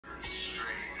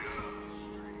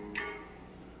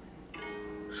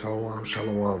Shalom,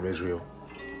 shalom, Israel.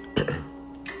 It's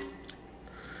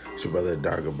your brother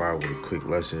Dagobah with a quick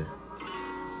lesson.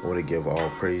 I want to give all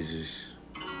praises,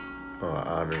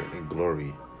 honor, and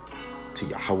glory to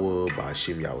Yahweh,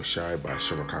 Ba'ashem Yahushai,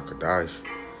 Ba'ashem HaKadosh.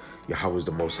 Yahweh is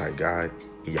the Most High God,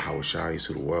 and Yahushai is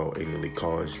who the world ignorantly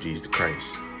calls Jesus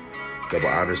Christ. Double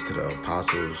honors to the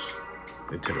apostles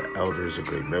and to the elders of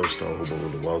Great Millstone who rule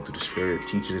the world through the Spirit,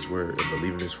 teaching His word and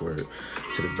believing His word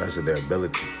to the best of their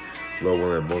ability. Lord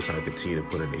willing, Most High continue to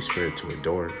put in their spirit to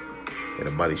endure. And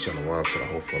a mighty shalom to the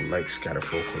hopeful elect scattered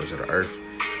four corners of the earth,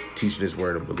 teaching His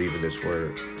word and believing His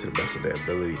word to the best of their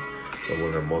ability.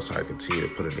 Lord willing, Most High continue to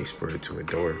put in their spirit to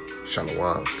endure.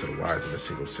 Shalom to the wives and the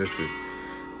single sisters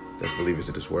that's believers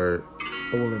of His word.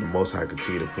 Lord willing, the Most High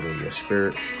continue to put in your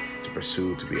spirit to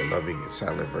pursue to be a loving and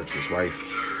silent, virtuous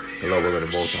wife. And Lord willing,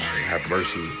 the Most High have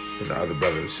mercy on the other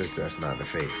brother and sister that's not in the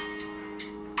faith.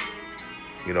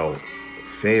 You know,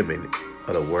 famine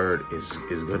of the word is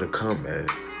gonna come, man.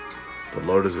 The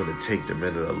Lord is gonna take the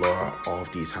men of the law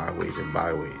off these highways and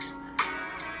byways.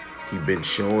 He been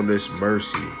showing us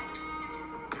mercy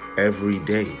every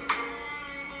day.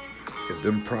 If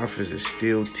them prophets is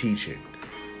still teaching,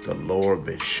 the Lord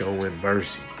been showing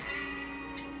mercy.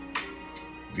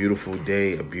 Beautiful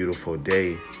day, a beautiful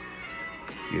day.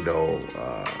 You know,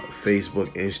 Facebook,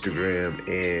 Instagram,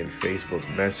 and Facebook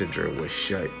Messenger was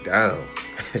shut down.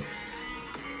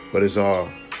 But it's all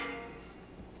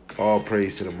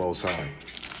praise to the Most High.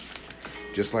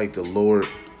 Just like the Lord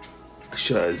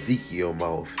shut Ezekiel's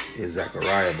mouth and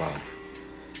Zechariah's mouth.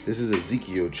 This is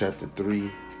Ezekiel chapter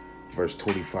 3, verse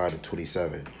 25 to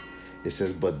 27. It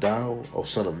says, "But thou, O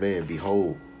son of man,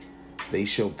 behold, they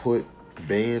shall put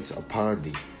bands upon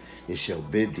thee, and shall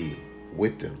bid thee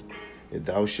with them, and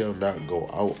thou shalt not go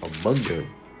out among them.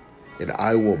 And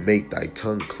I will make thy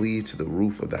tongue cleave to the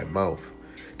roof of thy mouth,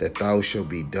 that thou shalt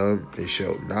be dumb, and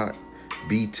shalt not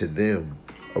be to them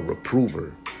a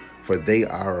reprover, for they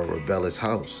are a rebellious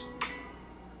house.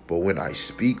 But when I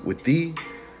speak with thee,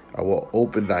 I will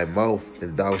open thy mouth,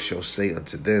 and thou shalt say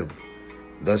unto them,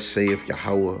 Thus saith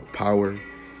Yahweh power,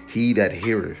 he that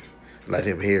heareth, let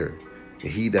him hear,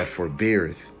 and he that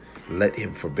forbeareth, let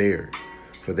him forbear,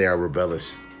 for they are a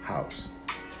rebellious house."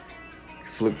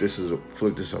 Flip this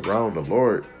around. The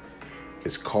Lord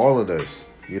is calling us,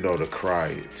 to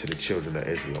cry to the children of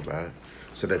Israel, man,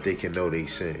 so that they can know their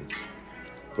sins.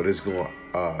 But it's going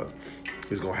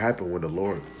to happen when the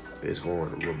Lord is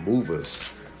going to remove us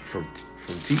from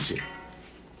teaching,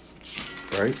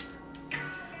 right?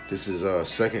 This is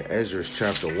 2nd Ezra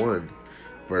chapter 1,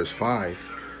 verse 5.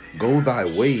 "Go thy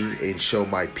way and show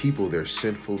my people their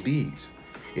sinful deeds,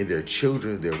 and their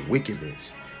children their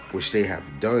wickedness, which they have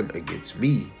done against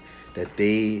me, that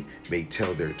they may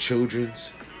tell their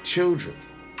children's children."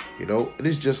 And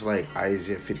it's just like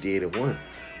Isaiah 58:1.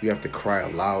 We have to cry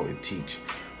aloud and teach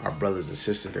our brothers and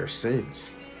sisters their sins.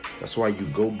 That's why you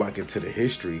go back into the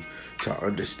history to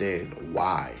understand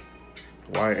why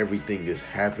everything is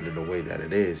happening the way that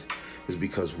it is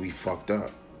because we fucked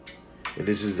up. And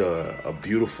this is a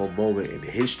beautiful moment in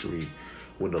history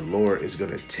when the Lord is going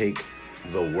to take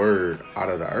the word out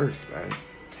of the earth, man.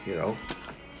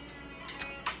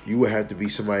 You would have to be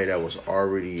somebody that was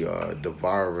already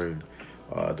devouring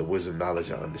the wisdom, knowledge,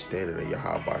 and understanding of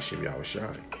Yahweh Ba'ashem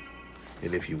Yahushai.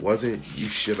 And if you wasn't, you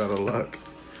shit out of luck.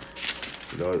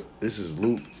 This is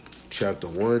Luke chapter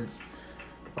 1.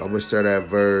 I'm going to start at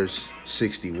verse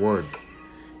 61.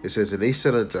 It says, "And they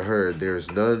said unto her, There is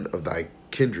none of thy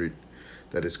kindred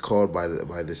that is called by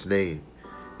this name.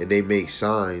 And they make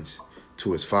signs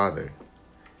to his father,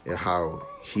 and how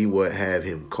he would have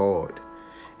him called.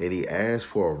 And he asked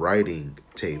for a writing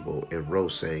table, and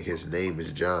wrote, saying, His name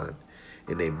is John.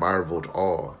 And they marveled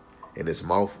all, and his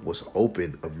mouth was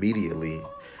open immediately."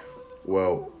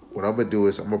 Well, what I'm going to do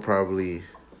is I'm going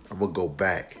to go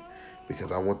back,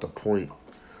 because I want the point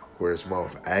where his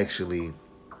mouth actually,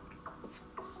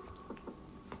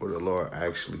 where the Lord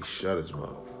actually shut his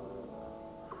mouth.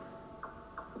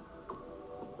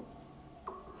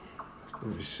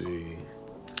 Let me see.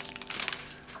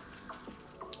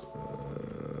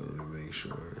 Let me make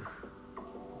sure.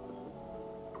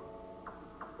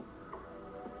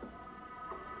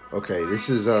 Okay, this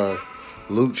is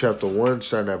Luke chapter 1,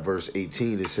 starting at verse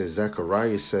 18. It says,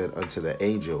 "Zechariah said unto the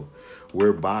angel,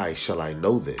 Whereby shall I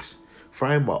know this? For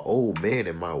I am an old man,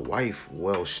 and my wife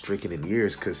well stricken in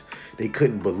years." Because they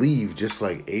couldn't believe, just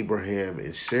like Abraham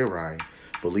and Sarai,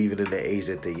 believing in the age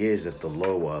that they is, that the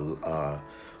Lord will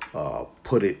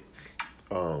put it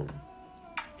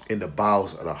in the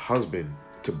bowels of the husband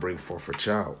to bring forth a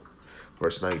child.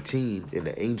 Verse 19, "And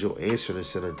the angel answered and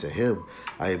said unto him,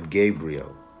 I am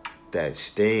Gabriel, that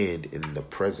stand in the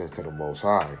presence of the Most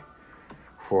High.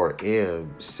 For I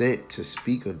am sent to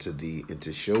speak unto thee and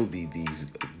to show thee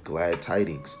these glad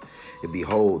tidings. And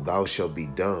behold, thou shalt be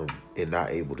dumb and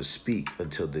not able to speak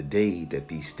until the day that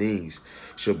these things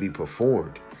shall be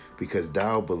performed, because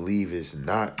thou believest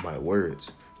not my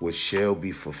words, which shall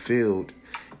be fulfilled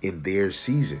in their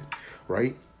season.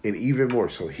 Right? And even more,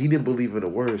 so he didn't believe in the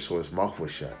word, so his mouth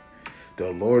was shut.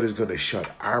 The Lord is going to shut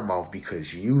our mouth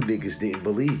because you niggas didn't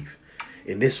believe.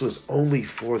 And this was only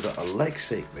for the elect's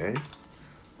sake, man.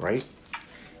 Right?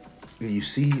 And you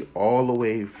see all the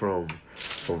way from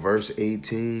verse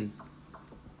 18.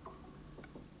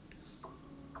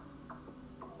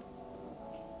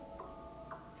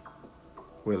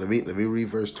 Wait, let me read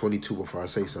verse 22 before I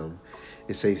say something.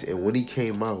 It says, and when he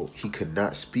came out, he could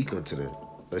not speak unto them.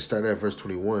 Let's start at verse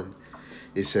 21.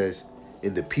 It says,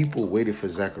 and the people waited for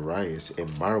Zacharias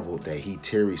and marveled that he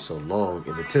tarried so long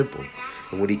in the temple.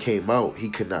 And when he came out, he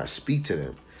could not speak to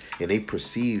them. And they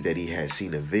perceived that he had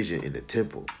seen a vision in the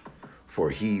temple,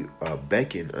 for he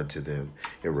beckoned unto them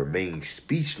and remained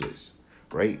speechless.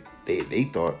 Right? They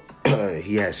thought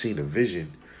he had seen a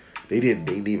vision. They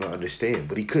didn't even understand,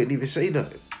 but he couldn't even say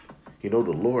nothing. You know,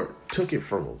 the Lord took it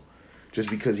from him just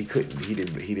because he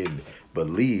didn't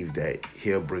believe that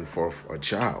he'll bring forth a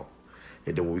child.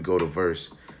 And then when we go to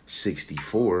verse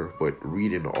 64, but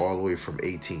reading all the way from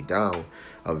 18 down,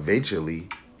 eventually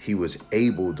he was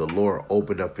able, the Lord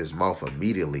opened up his mouth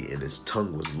immediately and his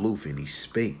tongue was loose and he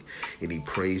spake and he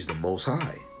praised the Most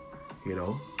High, you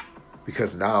know,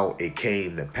 because now it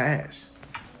came to pass.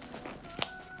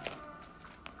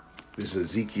 This is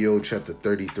Ezekiel chapter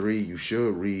 33. You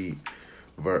should read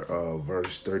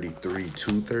verse 33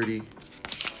 to 30,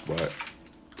 but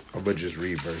I'm going to just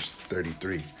read verse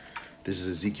 33. This is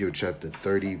Ezekiel chapter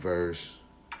 30,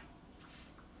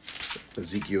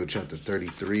 Ezekiel chapter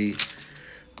 33,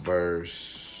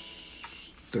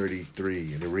 verse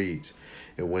 33, and it reads,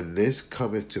 and when this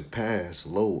cometh to pass,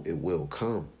 lo, it will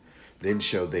come. Then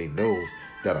shall they know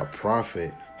that a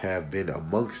prophet have been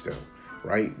amongst them.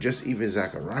 Right? Just even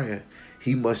Zechariah,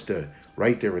 he must have,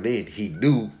 right there and then, he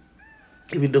knew,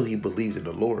 even though he believed in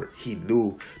the Lord, he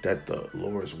knew that the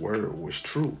Lord's word was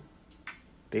true.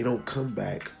 They don't come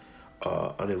back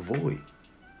unavoid.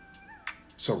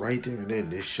 So right there and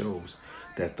then, this shows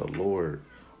that the Lord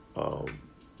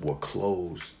will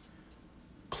close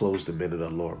the men of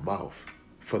the Lord's mouth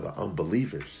for the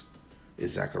unbelievers. And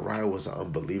Zechariah was an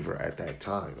unbeliever at that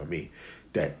time. I mean,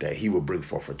 that he would bring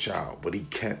forth a child, but he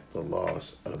kept the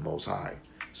laws of the Most High.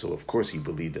 So of course he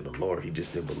believed in the Lord. He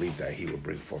just didn't believe that he would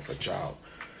bring forth a child.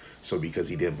 So because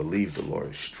he didn't believe, the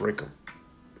Lord struck him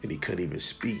and he couldn't even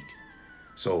speak.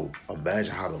 So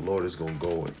imagine how the Lord is going to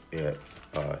go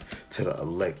to the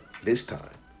elect this time,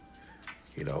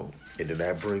 you know. And then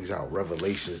that brings out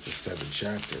Revelations, the 7th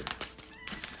chapter.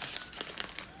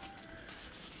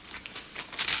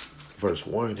 Verse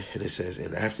 1, and it says,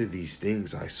 and after these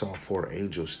things I saw 4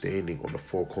 angels standing on the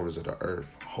 4 corners of the earth,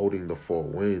 holding the 4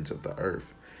 winds of the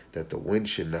earth, that the wind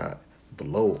should not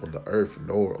blow on the earth,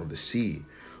 nor on the sea,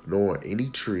 nor on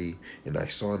any tree. And I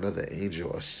saw another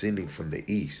angel ascending from the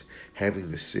east,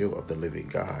 having the seal of the living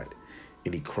God.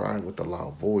 And he cried with a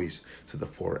loud voice to the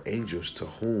 4 angels to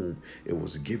whom it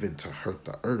was given to hurt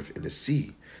the earth and the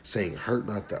sea, saying, hurt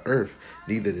not the earth,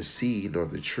 neither the sea nor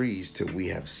the trees, till we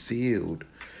have sealed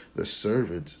the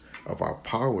servants of our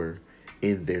power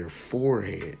in their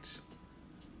foreheads.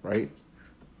 Right?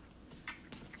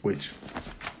 Which,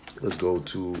 let's go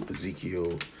to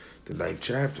Ezekiel, the 9th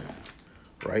chapter.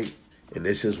 Right? And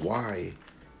this is why,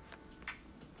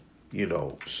 you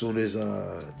know, soon as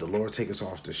the Lord take us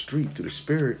off the street through the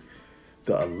Spirit,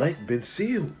 the elect been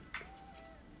sealed.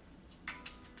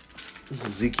 This is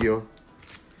Ezekiel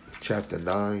chapter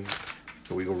 9, and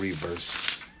we're gonna read verse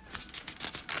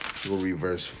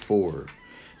 4.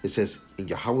 It says, and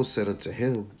Yahweh said unto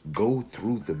him, go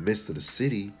through the midst of the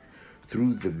city,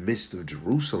 through the midst of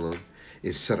Jerusalem,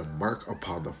 and set a mark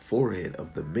upon the forehead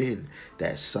of the men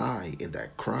that sigh and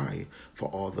that cry for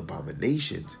all the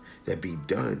abominations that be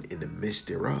done in the midst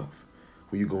thereof.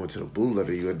 When you go into the blue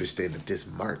letter, you understand that this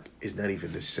mark is not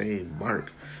even the same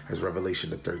mark as Revelation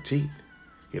the 13th.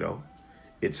 You know,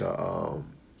 it's a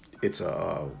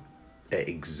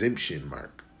exemption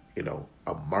mark. You know,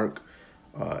 a mark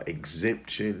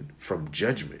exemption from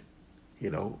judgment.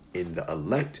 You know, in the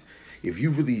elect, if you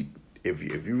really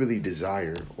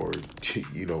desire, or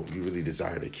you know, you really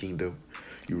desire the kingdom,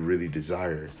 you really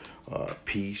desire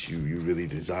peace, you really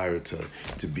desire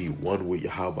to be one with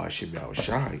Yahweh Shem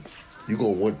Shai, you're gonna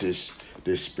want this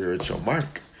spiritual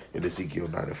mark in Ezekiel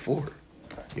 9:4.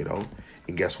 You know,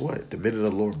 and guess what? The men of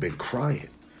the Lord been crying.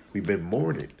 We've been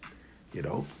mourning. you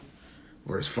know.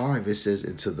 Verse 5, it says,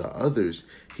 and to the others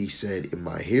he said in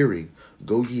my hearing,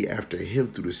 go ye after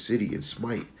him through the city and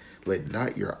smite. Let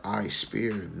not your eye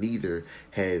spare, neither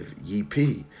have ye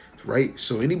pity. Right?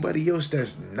 So anybody else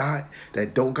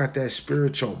that don't got that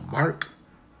spiritual mark,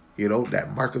 you know,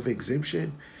 that mark of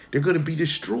exemption, they're going to be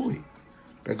destroyed.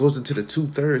 That goes into the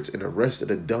 2/3 and the rest of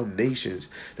the dumb nations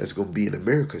that's going to be in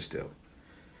America still.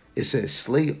 It says,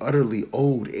 slay utterly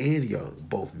old and young,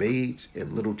 both maids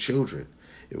and little children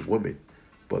and women,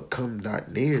 but come not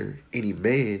near any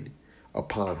man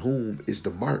upon whom is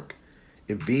the mark.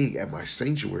 And being at my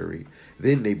sanctuary,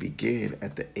 then they began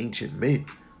at the ancient men,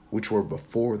 which were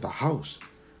before the house,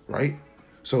 right?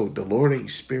 So the Lord ain't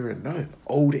sparing none,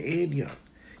 old and young.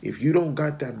 If you don't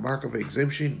got that mark of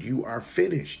exemption, you are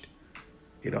finished,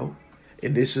 you know?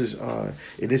 And this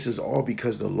is all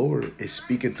because the Lord is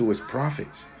speaking through his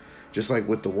prophets. Just like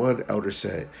what the one elder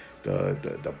said,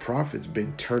 the prophets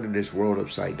been turning this world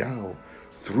upside down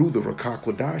through the Ruach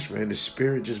HaKodesh, man. The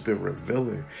spirit just been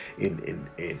revealing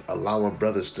and allowing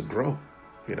brothers to grow,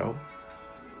 you know.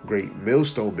 Great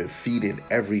Millstone been feeding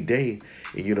every day,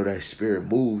 and you know that spirit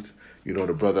moved. You know,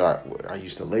 the brother I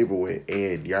used to labor with,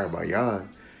 and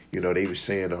Yarmayan, you know, they were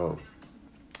saying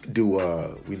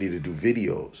we need to do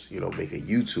videos, you know, make a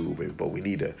YouTube, but we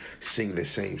need to sing the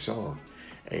same song.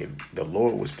 And the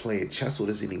Lord was playing chess with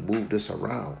us, and he moved us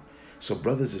around. So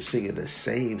brothers are singing the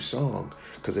same song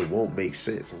because it won't make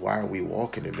sense. Why are we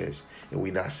walking in this and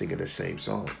we not singing the same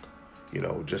song? You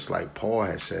know, just like Paul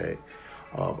has said,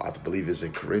 I believe it's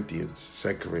in Corinthians,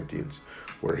 2 Corinthians,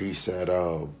 where he said,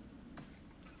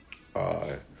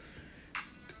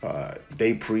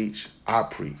 they preach, I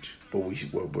preach, but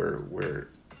we're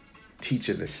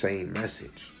teaching the same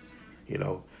message, you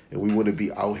know, and we want to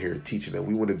be out here teaching them.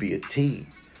 We want to be a team.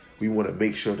 We want to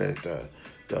make sure that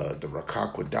the Ruach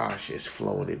HaKodesh is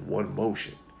flowing in one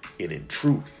motion and in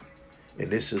truth.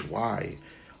 And this is why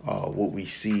what we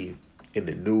see in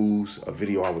the news, a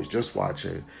video I was just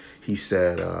watching, he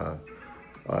said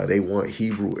they want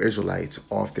Hebrew Israelites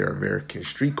off their American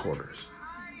street corners.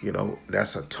 You know,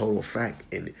 that's a total fact.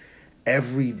 And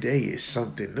every day is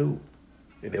something new.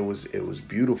 And it was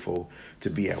beautiful to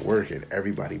be at work and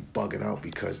everybody bugging out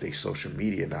because they social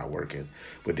media not working.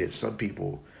 But then some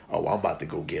people, oh, I'm about to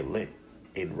go get lit.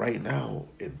 And right now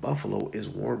in Buffalo, it's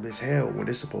warm as hell when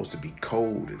it's supposed to be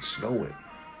cold and snowing.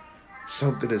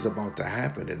 Something is about to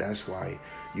happen, and that's why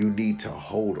you need to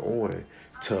hold on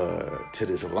to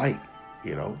this light,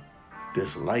 you know,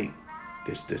 this light,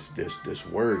 this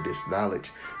word, this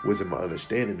knowledge, wisdom, and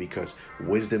understanding, because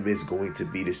wisdom is going to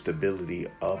be the stability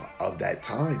of that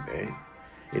time, man.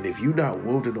 And if you're not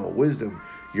wielding on wisdom,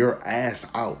 you're ass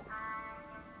out,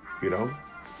 you know,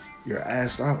 you're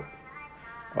ass out.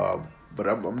 But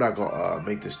I'm not gonna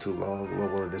make this too long.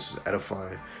 Lord willing, this was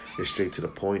edifying. It's straight to the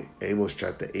point. Amos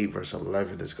chapter 8 verse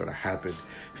 11 is gonna happen.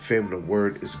 Famine of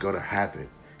word is gonna happen.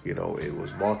 You know, it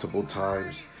was multiple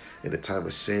times in the time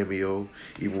of Samuel.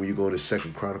 Even when you go to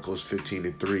 2 Chronicles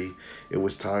 15:3, it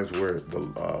was times where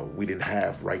we didn't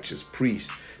have righteous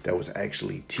priests that was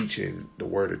actually teaching the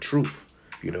word of truth.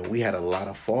 You know, we had a lot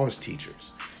of false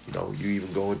teachers. You know, you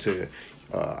even go into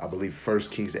I believe 1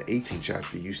 Kings the 18th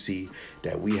chapter, you see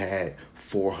that we had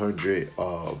 400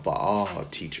 Baal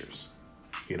teachers,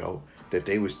 you know, that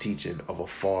they was teaching of a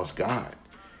false god,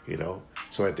 you know.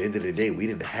 So at the end of the day, we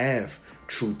didn't have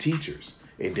true teachers.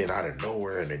 And then out of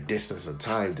nowhere, in the distance of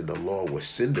time, then the Lord would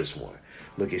send us one.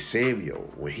 Look at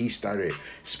Samuel. When he started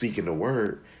speaking the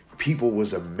word, people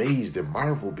was amazed and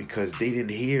marveled because they didn't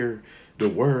hear the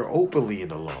word openly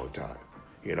in a long time,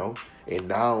 you know. And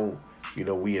now, you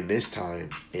know, we in this time,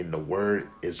 and the word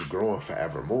is growing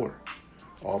forevermore.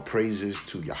 All praises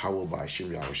to Yahweh by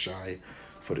Hashem Yahushai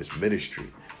for this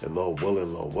ministry. And Lord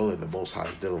willing, the Most High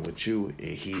is dealing with you, and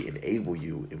he enable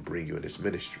you and bring you in this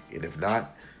ministry. And if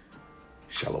not,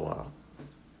 Shalom.